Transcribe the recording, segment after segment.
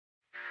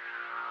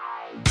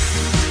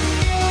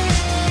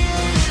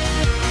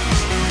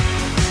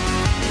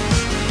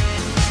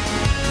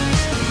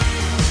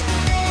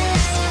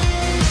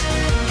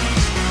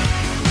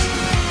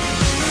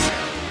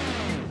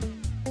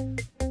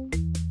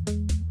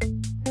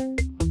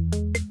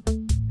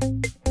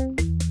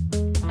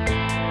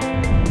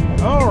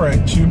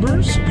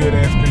tubers, good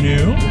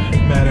afternoon.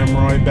 Matt M.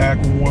 Roy back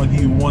with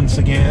you once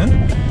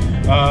again.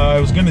 I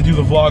was going to do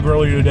the vlog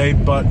earlier today,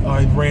 but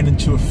I ran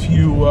into a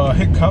few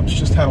hiccups.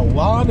 Just had a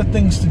lot of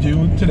things to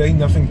do today,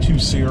 nothing too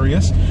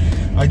serious.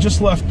 I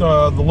just left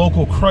the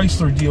local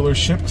Chrysler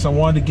dealership because I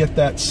wanted to get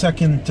that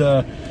second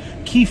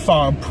key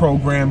fob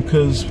program,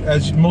 because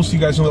as most of you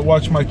guys know that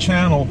watch my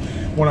channel,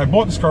 when I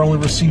bought this car I only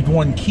received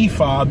one key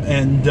fob,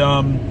 and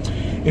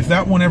if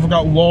that one ever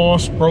got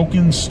lost,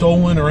 broken,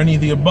 stolen, or any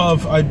of the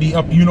above, I'd be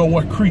up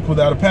you-know-what creek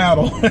without a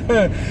paddle.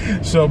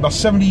 So about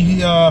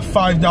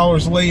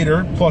 $75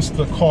 later, plus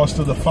the cost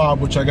of the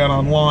fob, which I got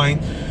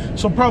online.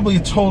 So probably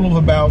a total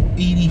of about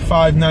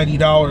 $85,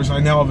 $90. I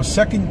now have a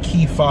second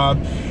key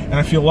fob, and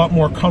I feel a lot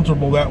more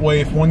comfortable that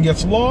way. If one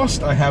gets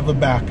lost, I have a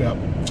backup.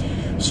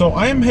 So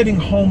I am heading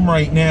home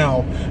right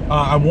now.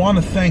 I want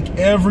to thank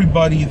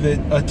everybody that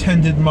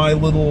attended my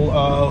little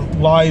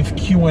live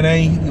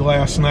Q&A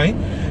last night.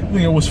 I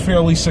think it was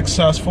fairly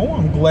successful.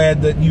 I'm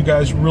glad that you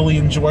guys really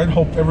enjoyed.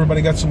 Hope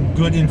everybody got some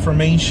good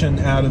information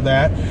out of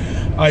that.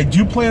 I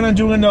do plan on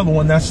doing another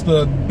one. That's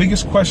the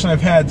biggest question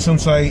I've had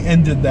since I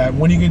ended that.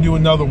 When are you going to do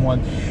another one?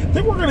 I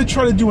think we're going to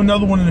try to do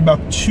another one in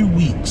about 2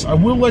 weeks. I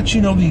will let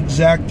you know the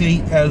exact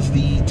date as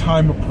the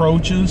time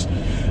approaches.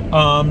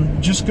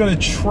 Just going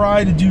to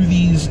try to do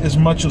these as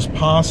much as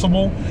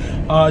possible.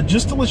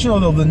 Just to let you know,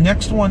 though, the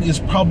next one is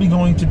probably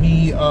going to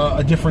be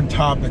a different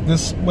topic.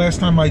 This last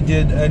time I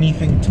did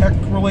anything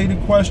tech-related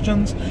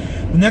questions.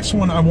 The next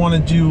one I want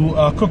to do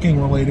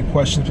cooking-related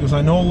questions, because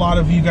I know a lot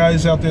of you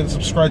guys out there that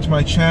subscribe to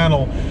my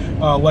channel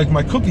like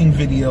my cooking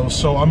videos.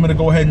 So I'm going to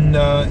go ahead and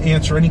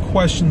answer any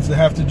questions that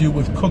have to do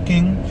with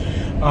cooking.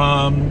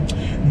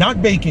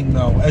 Not baking,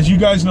 though. As you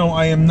guys know,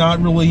 I am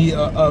not really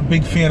a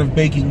big fan of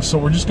baking, so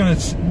we're just going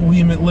to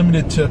limit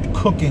it to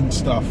cooking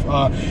stuff.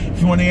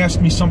 If you want to ask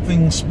me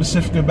something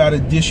specific about a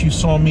dish you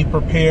saw me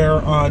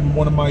prepare on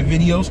one of my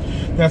videos,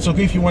 that's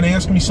okay. If you want to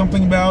ask me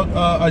something about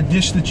a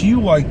dish that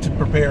you like to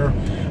prepare,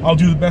 I'll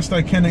do the best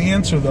I can to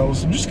answer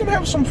those. I'm just going to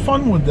have some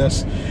fun with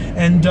this,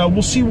 and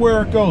we'll see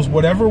where it goes.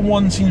 Whatever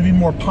one seems to be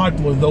more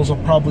popular, those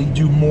I'll probably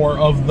do more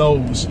of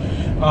those.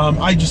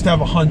 I just have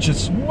a hunch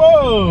it's...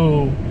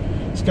 Whoa!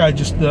 This guy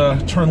just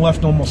turned left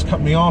and almost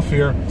cut me off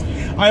here.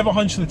 I have a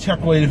hunch the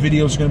tech-related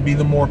videos are going to be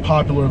the more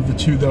popular of the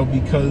two, though,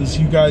 because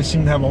you guys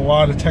seem to have a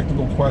lot of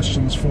technical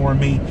questions for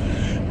me.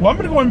 Well, I'm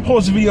going to go ahead and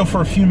pause the video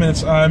for a few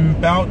minutes. I'm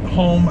about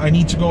home. I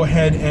need to go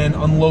ahead and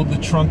unload the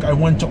trunk. I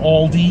went to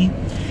Aldi,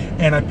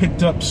 and I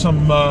picked up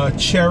some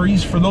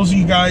cherries. For those of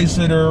you guys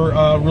that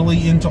are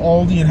really into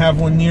Aldi and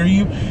have one near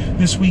you,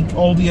 this week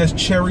Aldi has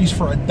cherries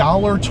for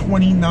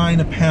 $1.29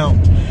 a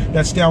pound.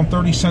 That's down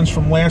 30 cents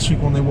from last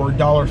week when they were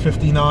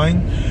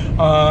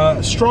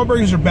 $1.59.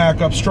 Strawberries are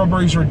back up.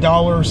 Strawberries are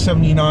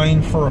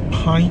 $1.79 for a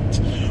pint,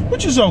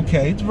 which is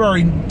okay. It's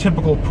very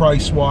typical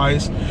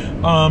price-wise.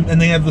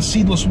 And they have the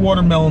seedless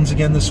watermelons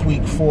again this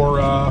week for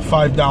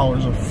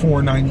 $5 or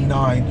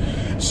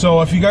 $4.99.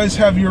 So if you guys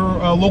have your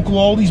local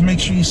Aldis, make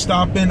sure you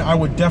stop in. I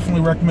would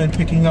definitely recommend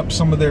picking up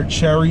some of their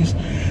cherries.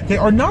 They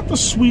are not the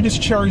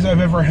sweetest cherries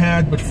I've ever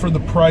had, but for the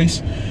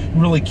price, you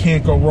really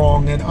can't go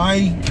wrong. And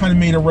I kind of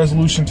made a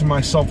resolution to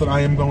myself that I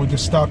am going to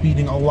stop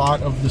eating a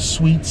lot of the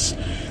sweets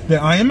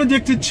that I am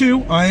addicted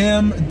to. I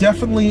am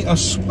definitely a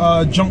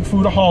junk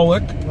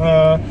foodaholic.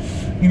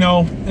 You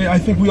know, I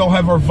think we all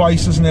have our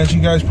vices, and as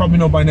you guys probably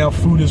know by now,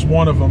 food is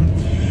one of them.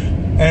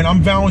 And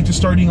I'm vowing to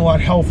start eating a lot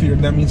healthier.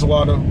 That means a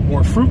lot of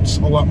more fruits,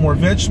 a lot more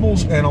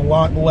vegetables, and a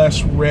lot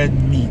less red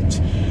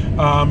meat.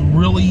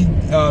 Really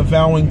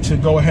vowing to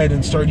go ahead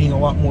and start eating a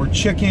lot more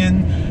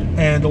chicken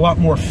and a lot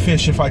more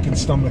fish if I can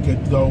stomach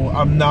it, though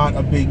I'm not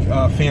a big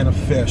fan of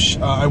fish.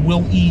 I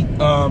will eat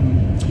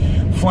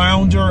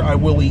flounder, I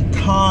will eat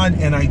cod,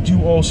 and I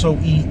do also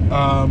eat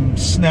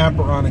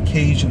snapper on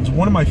occasions.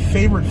 One of my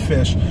favorite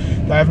fish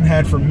that I haven't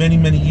had for many,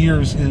 many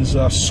years is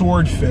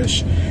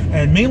swordfish,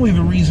 and mainly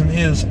the reason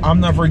is I'm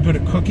not very good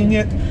at cooking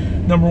it,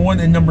 number one,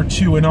 and number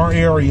two, in our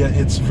area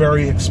it's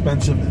very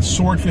expensive.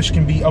 Swordfish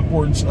can be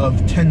upwards of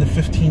 $10 to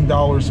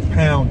 $15 a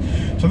pound,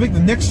 so I think the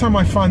next time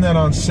I find that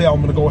on sale,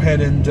 I'm going to go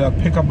ahead and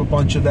pick up a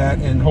bunch of that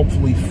and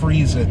hopefully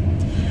freeze it.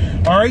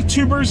 Alright,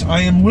 tubers,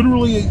 I am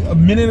literally a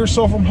minute or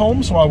so from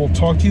home, so I will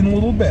talk to you in a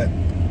little bit.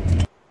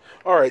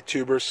 Alright,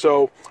 tubers,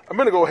 so I'm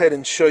going to go ahead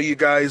and show you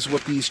guys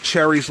what these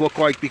cherries look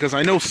like, because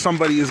I know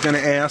somebody is going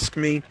to ask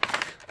me.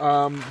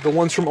 The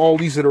ones from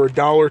Aldi's that are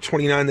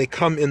 $1.29, they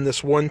come in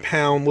this 1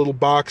 pound little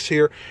box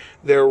here.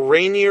 They're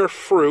Rainier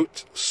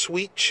Fruit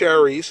Sweet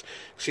Cherries.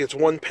 See, it's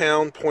 1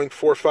 pound,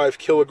 0.45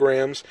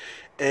 kilograms.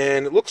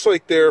 And it looks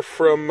like they're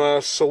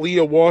from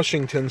Salida,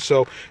 Washington.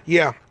 So,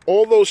 yeah,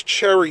 all those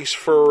cherries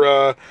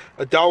for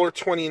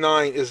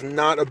 $1.29 is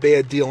not a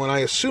bad deal. And I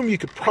assume you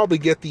could probably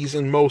get these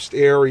in most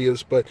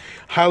areas, but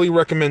highly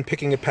recommend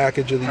picking a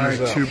package of these up.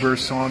 All right,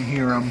 tubers, so I'm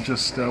here. I'm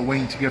just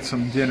waiting to get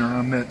some dinner.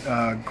 I'm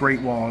at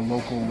Great Wall, a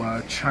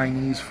local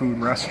Chinese food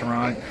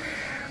restaurant.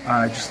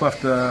 I just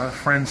left a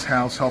friend's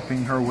house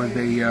helping her with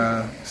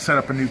a set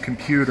up a new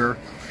computer.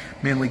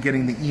 Mainly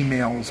getting the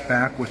emails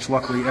back, which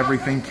luckily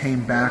everything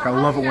came back. I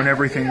love it when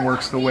everything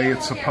works the way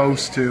it's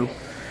supposed to.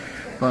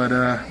 but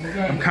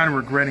I'm kind of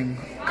regretting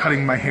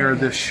cutting my hair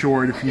this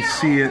short. If you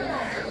see it,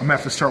 I'm gonna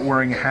have to start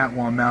wearing a hat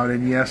while I'm out.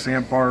 And yes,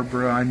 Aunt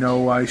Barbara, I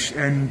know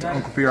and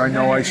Uncle Pierre, I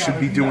know I should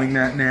be doing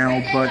that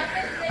now, but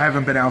I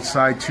haven't been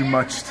outside too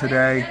much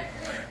today.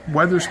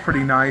 Weather's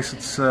pretty nice.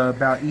 It's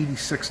about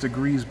 86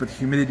 degrees, but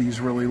humidity is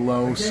really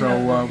low,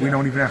 so we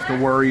don't even have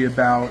to worry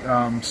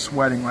about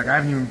sweating. Like, I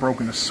haven't even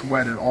broken a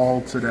sweat at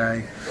all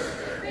today.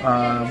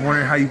 I'm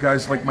wondering how you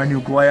guys like my new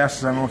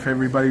glasses. I don't know if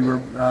everybody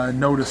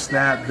noticed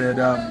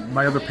that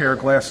my other pair of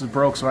glasses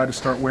broke, so I had to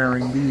start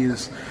wearing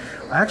these.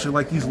 I actually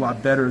like these a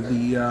lot better.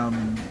 The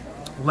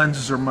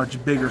lenses are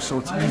much bigger, so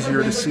it's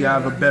easier to see. I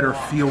have a better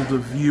field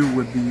of view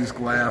with these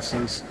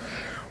glasses.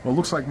 Well, it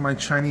looks like my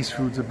Chinese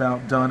food's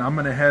about done. I'm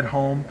going to head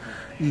home,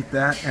 eat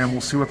that, and we'll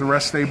see what the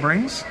rest of the day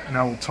brings. And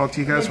I will talk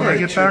to you guys when I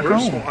get back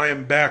home. I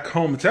am back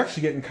home. It's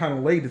actually getting kind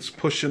of late. It's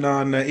pushing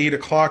on 8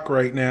 o'clock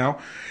right now.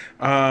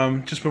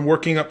 Just been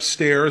working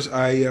upstairs.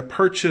 I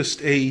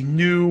purchased a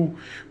new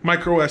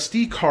micro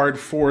SD card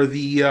for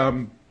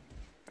the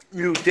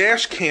new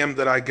dash cam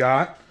that I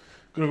got.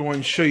 I'm going to go ahead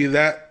and show you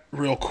that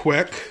real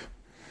quick.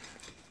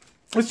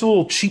 It's a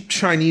little cheap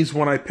Chinese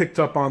one I picked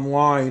up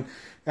online.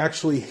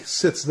 Actually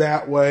sits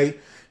that way.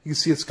 You can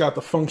see it's got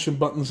the function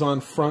buttons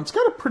on front. It's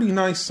got a pretty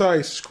nice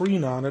size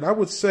screen on it. I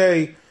would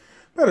say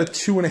about a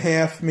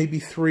 2.5, maybe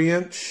 3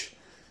 inch.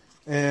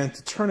 And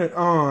to turn it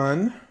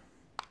on,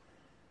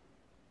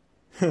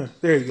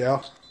 there you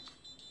go.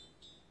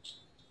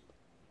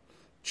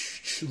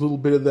 A little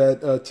bit of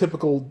that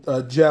typical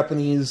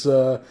Japanese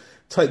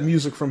type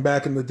music from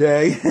back in the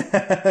day.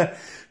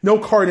 No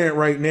card in it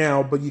right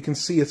now, but you can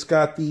see it's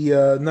got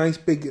the nice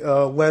big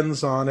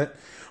lens on it.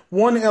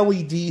 One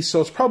LED,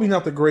 so it's probably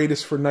not the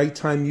greatest for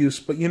nighttime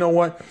use, but you know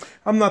what?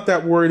 I'm not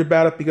that worried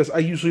about it because I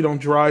usually don't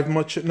drive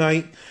much at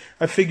night.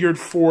 I figured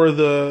for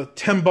the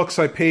 10 bucks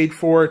I paid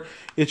for it,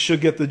 it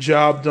should get the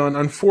job done.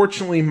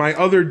 Unfortunately, my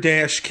other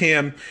dash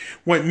cam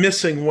went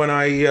missing when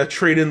I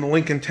traded in the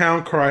Lincoln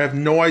Town Car. I have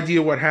no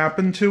idea what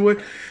happened to it.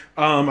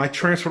 I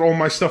transferred all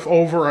my stuff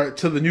over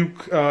to the new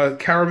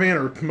Caravan,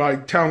 or my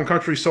Town and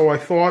Country, so I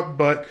thought,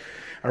 but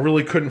I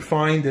really couldn't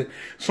find it.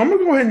 So I'm going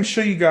to go ahead and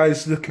show you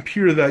guys the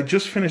computer that I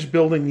just finished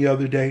building the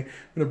other day.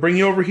 I'm going to bring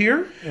you over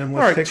here, and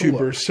let's take a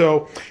look.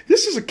 So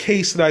this is a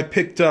case that I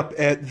picked up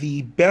at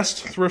the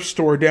Best Thrift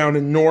Store down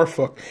in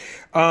Norfolk.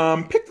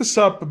 Picked this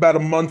up about a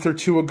month or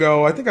two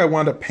ago. I think I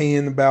wound up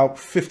paying about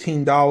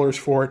 $15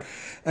 for it.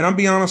 And I'll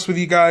be honest with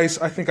you guys,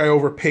 I think I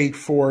overpaid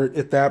for it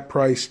at that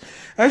price.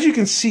 As you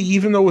can see,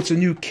 even though it's a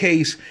new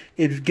case,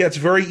 it gets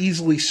very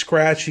easily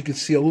scratched. You can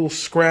see a little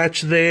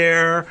scratch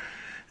there.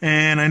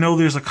 And I know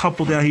there's a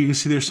couple down here. You can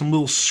see there's some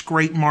little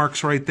scrape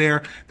marks right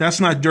there. That's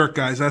not dirt,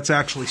 guys. That's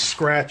actually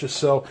scratches.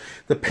 So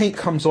the paint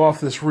comes off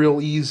this real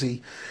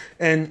easy.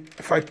 And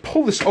if I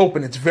pull this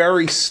open, it's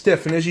very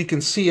stiff. And as you can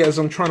see, as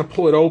I'm trying to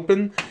pull it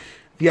open,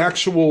 the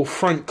actual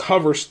front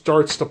cover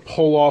starts to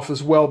pull off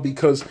as well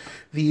because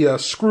the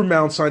screw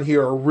mounts on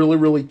here are really,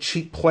 really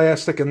cheap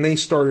plastic, and they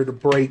started to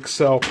break.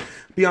 So,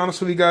 to be honest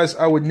with you guys,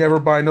 I would never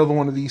buy another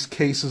one of these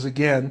cases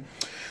again.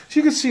 So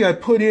you can see I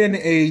put in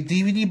a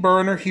DVD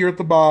burner here at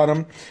the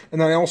bottom,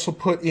 and then I also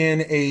put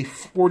in a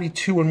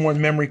 42-in-1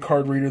 memory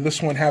card reader.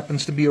 This one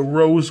happens to be a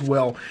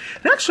Rosewell.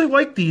 I actually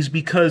like these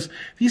because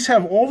these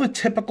have all the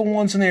typical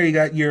ones in there. You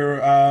got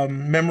your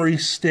memory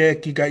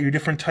stick, you got your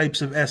different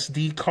types of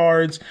SD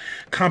cards,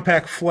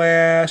 compact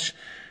flash.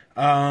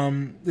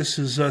 This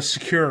is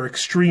secure,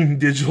 extreme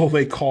digital,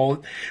 they call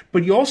it.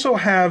 But you also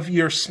have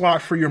your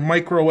slot for your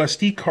micro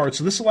SD card.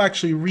 So this will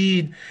actually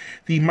read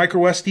the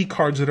micro SD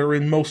cards that are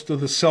in most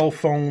of the cell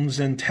phones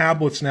and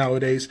tablets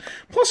nowadays.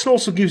 Plus, it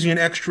also gives you an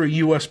extra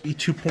USB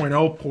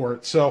 2.0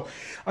 port. So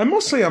I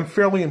must say I'm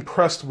fairly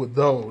impressed with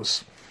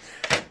those.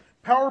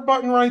 Power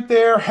button right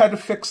there, had to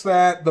fix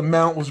that. The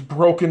mount was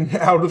broken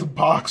out of the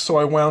box, so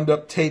I wound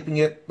up taping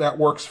it. That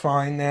works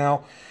fine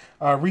now.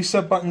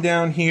 Reset button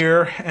down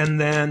here, and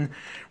then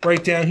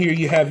right down here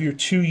you have your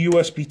two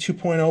USB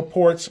 2.0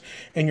 ports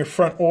and your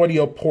front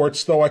audio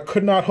ports, though I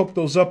could not hook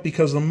those up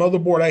because the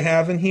motherboard I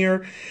have in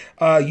here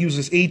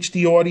uses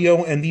HD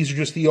audio, and these are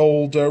just the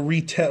old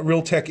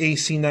Realtek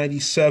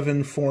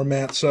AC97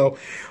 format, so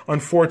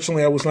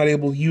unfortunately I was not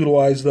able to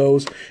utilize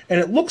those. And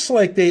it looks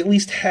like they at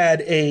least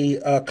had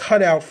a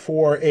cutout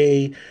for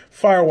a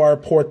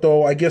FireWire port,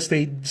 though I guess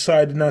they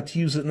decided not to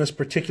use it in this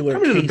particular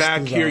case. Coming to the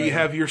back here, you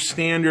have your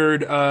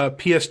standard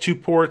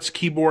PS2 ports,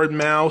 keyboard,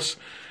 mouse,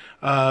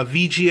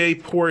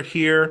 VGA port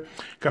here.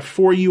 Got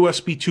 4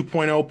 USB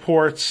 2.0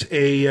 ports,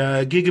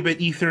 a gigabit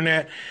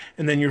Ethernet,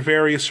 and then your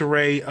various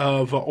array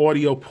of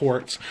audio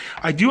ports.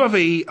 I do have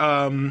a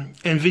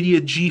NVIDIA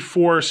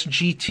GeForce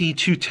GT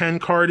 210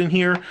 card in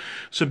here,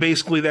 so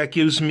basically that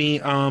gives me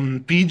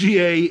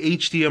VGA,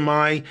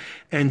 HDMI,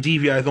 and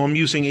DVI, though I'm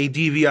using a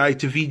DVI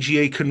to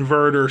VGA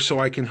converter so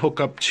I can hook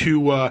up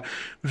two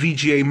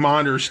VGA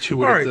monitors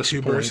to it at this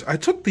point. I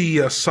took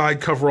the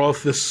side cover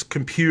off this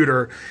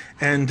computer,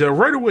 and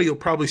right away you'll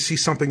probably see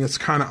something that's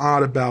kind of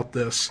odd about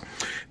this.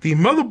 The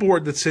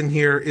motherboard that's in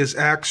here is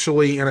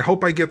actually, and I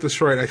hope I get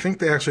this right, I think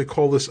they actually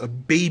call this a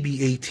baby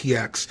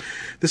ATX.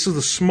 This is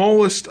the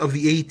smallest of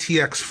the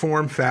ATX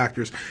form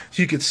factors.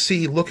 So you can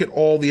see, look at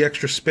all the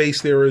extra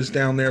space there is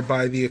down there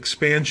by the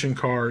expansion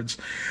cards.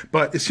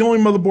 But it's the only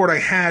motherboard I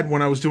had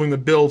when I was doing the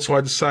build, so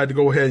I decided to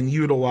go ahead and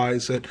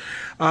utilize it.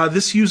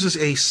 This uses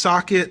a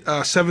socket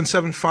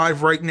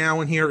 775 right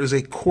now. In here is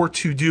a Core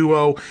 2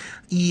 Duo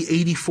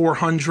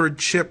E8400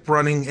 chip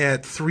running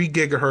at 3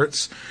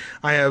 gigahertz.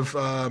 I have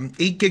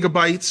 8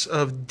 gigabytes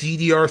of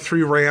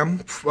DDR3 RAM,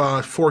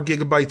 4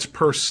 gigabytes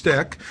per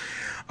stick.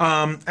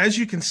 As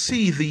you can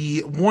see,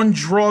 the one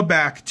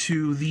drawback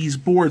to these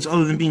boards,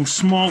 other than being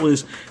small,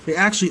 is they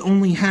actually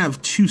only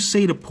have 2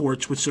 SATA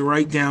ports, which are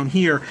right down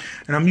here,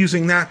 and I'm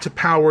using that to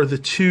power the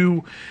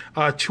two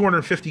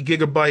 250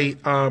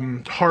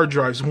 gigabyte hard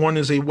drives. One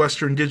is a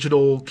Western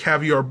Digital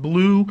Caviar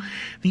Blue.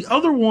 The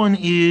other one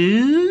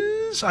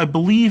is, I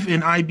believe,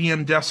 an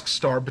IBM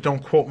DeskStar, but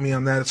don't quote me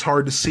on that. It's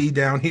hard to see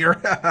down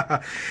here.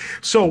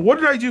 So what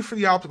did I do for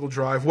the optical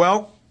drive?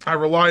 Well, I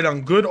relied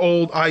on good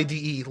old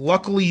IDE.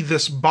 Luckily,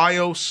 this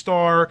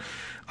BioStar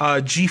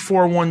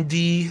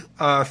G41D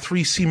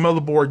 3C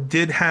motherboard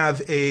did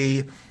have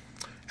a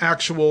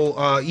actual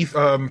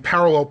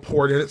parallel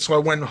port in it, so I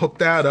went and hooked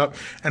that up,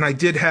 and I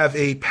did have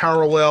a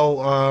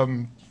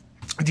parallel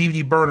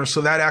DVD burner,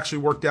 so that actually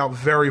worked out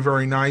very,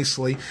 very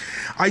nicely.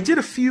 I did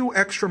a few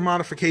extra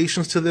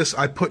modifications to this.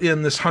 I put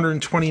in this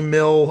 120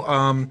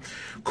 mil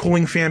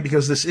cooling fan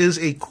because this is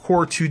a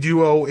Core 2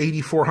 Duo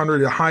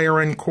 8400, a higher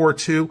end Core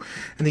 2,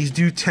 and these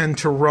do tend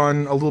to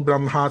run a little bit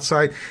on the hot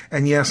side.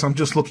 And yes, I'm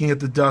just looking at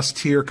the dust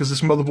here because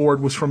this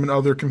motherboard was from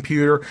another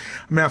computer.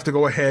 I'm gonna have to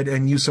go ahead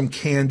and use some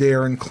canned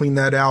air and clean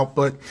that out,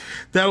 but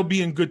that'll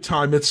be in good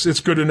time. It's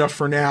good enough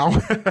for now.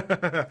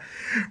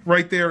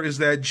 Right there is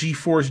that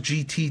GeForce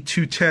GT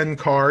 210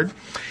 card.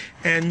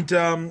 And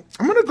I'm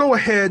going to go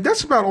ahead.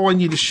 That's about all I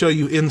need to show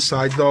you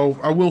inside, though.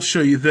 I will show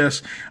you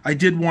this. I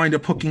did wind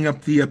up hooking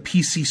up the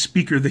PC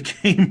speaker that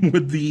came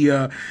with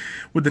the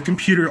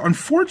computer.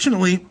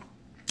 Unfortunately,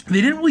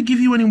 they didn't really give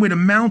you any way to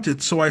mount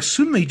it, so I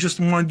assume they just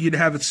wanted you to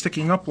have it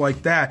sticking up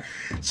like that.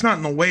 It's not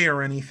in the way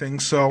or anything,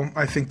 so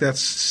I think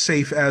that's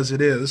safe as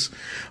it is.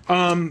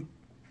 The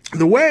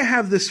way I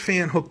have this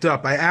fan hooked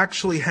up, I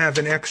actually have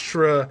an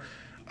extra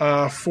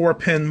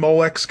 4-pin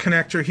Molex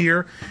connector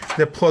here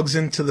that plugs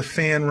into the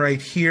fan right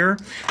here,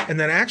 and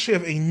then I actually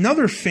have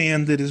another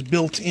fan that is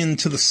built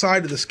into the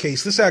side of this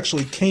case. This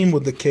actually came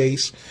with the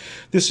case.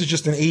 This is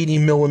just an 80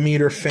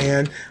 millimeter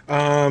fan.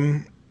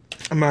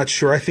 I'm not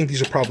sure. I think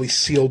these are probably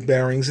sealed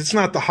bearings. It's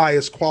not the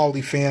highest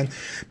quality fan,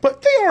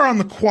 but they are on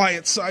the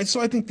quiet side,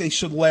 so I think they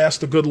should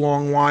last a good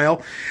long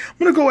while. I'm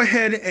going to go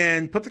ahead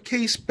and put the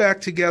case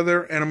back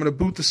together, and I'm going to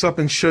boot this up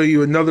and show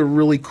you another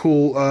really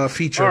cool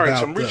feature about this. All right,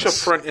 so I'm going to reach up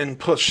front and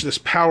push this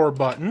power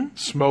button,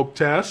 smoke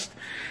test.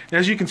 And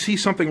as you can see,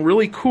 something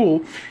really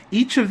cool,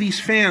 each of these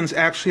fans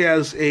actually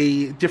has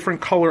a different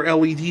color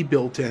LED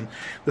built in.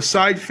 The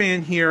side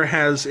fan here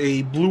has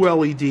a blue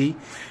LED,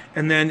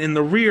 and then in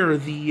the rear,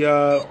 the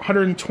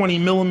 120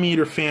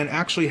 millimeter fan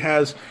actually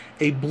has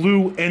a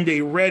blue and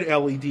a red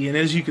LED. And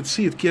as you can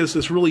see, it gives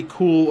this really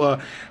cool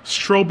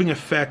strobing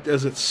effect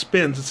as it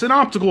spins. It's an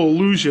optical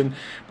illusion,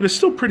 but it's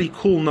still pretty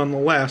cool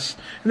nonetheless.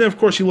 And then, of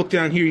course, you look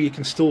down here, you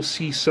can still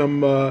see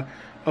some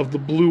of the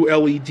blue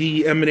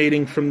LED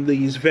emanating from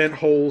these vent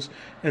holes,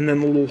 and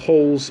then the little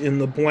holes in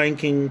the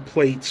blanking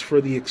plates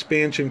for the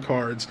expansion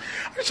cards.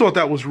 I just thought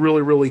that was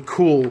really, really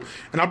cool.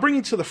 And I'll bring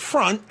you to the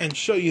front and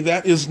show you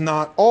that is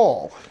not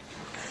all.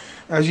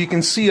 As you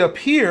can see up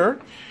here,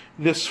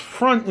 this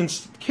front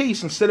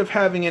case, instead of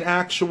having an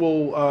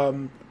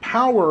actual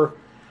power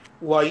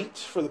light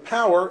for the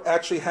power,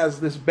 actually has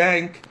this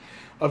bank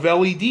of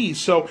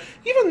LEDs. So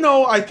even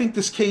though I think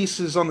this case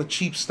is on the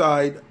cheap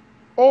side,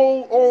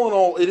 all in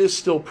all, it is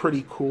still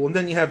pretty cool. And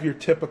then you have your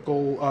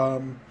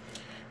typical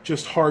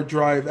just hard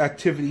drive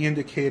activity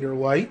indicator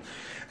light.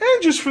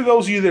 And just for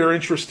those of you that are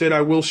interested,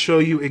 I will show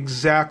you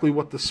exactly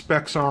what the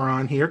specs are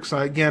on here. Because,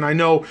 again, I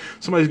know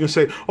somebody's going to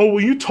say, oh,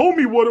 well, you told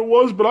me what it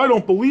was, but I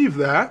don't believe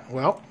that.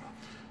 Well,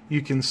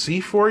 you can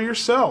see for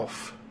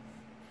yourself.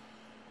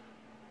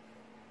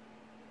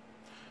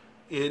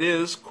 It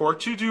is Core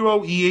 2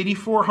 Duo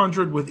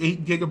E8400 with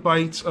 8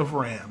 gigabytes of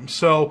RAM.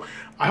 So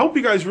I hope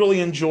you guys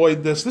really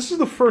enjoyed this. This is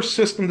the first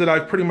system that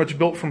I've pretty much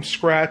built from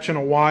scratch in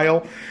a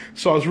while.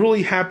 So I was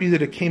really happy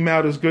that it came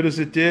out as good as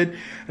it did.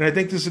 And I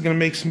think this is going to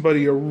make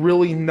somebody a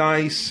really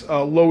nice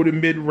low to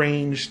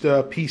mid-ranged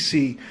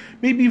PC.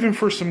 Maybe even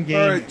for some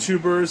gaming. All right,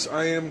 tubers,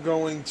 I am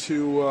going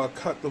to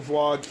cut the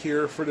vlog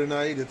here for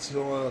tonight. It's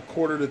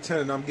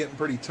 9:45 and I'm getting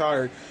pretty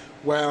tired.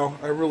 Wow,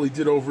 I really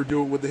did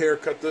overdo it with the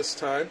haircut this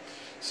time.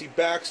 See,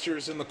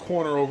 Baxter's in the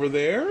corner over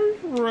there,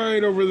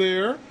 right over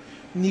there,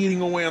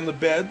 kneading away on the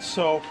bed.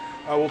 So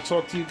I will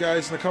talk to you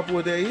guys in a couple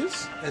of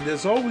days. And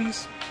as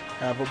always,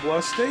 Have a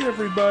blessed day,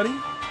 everybody.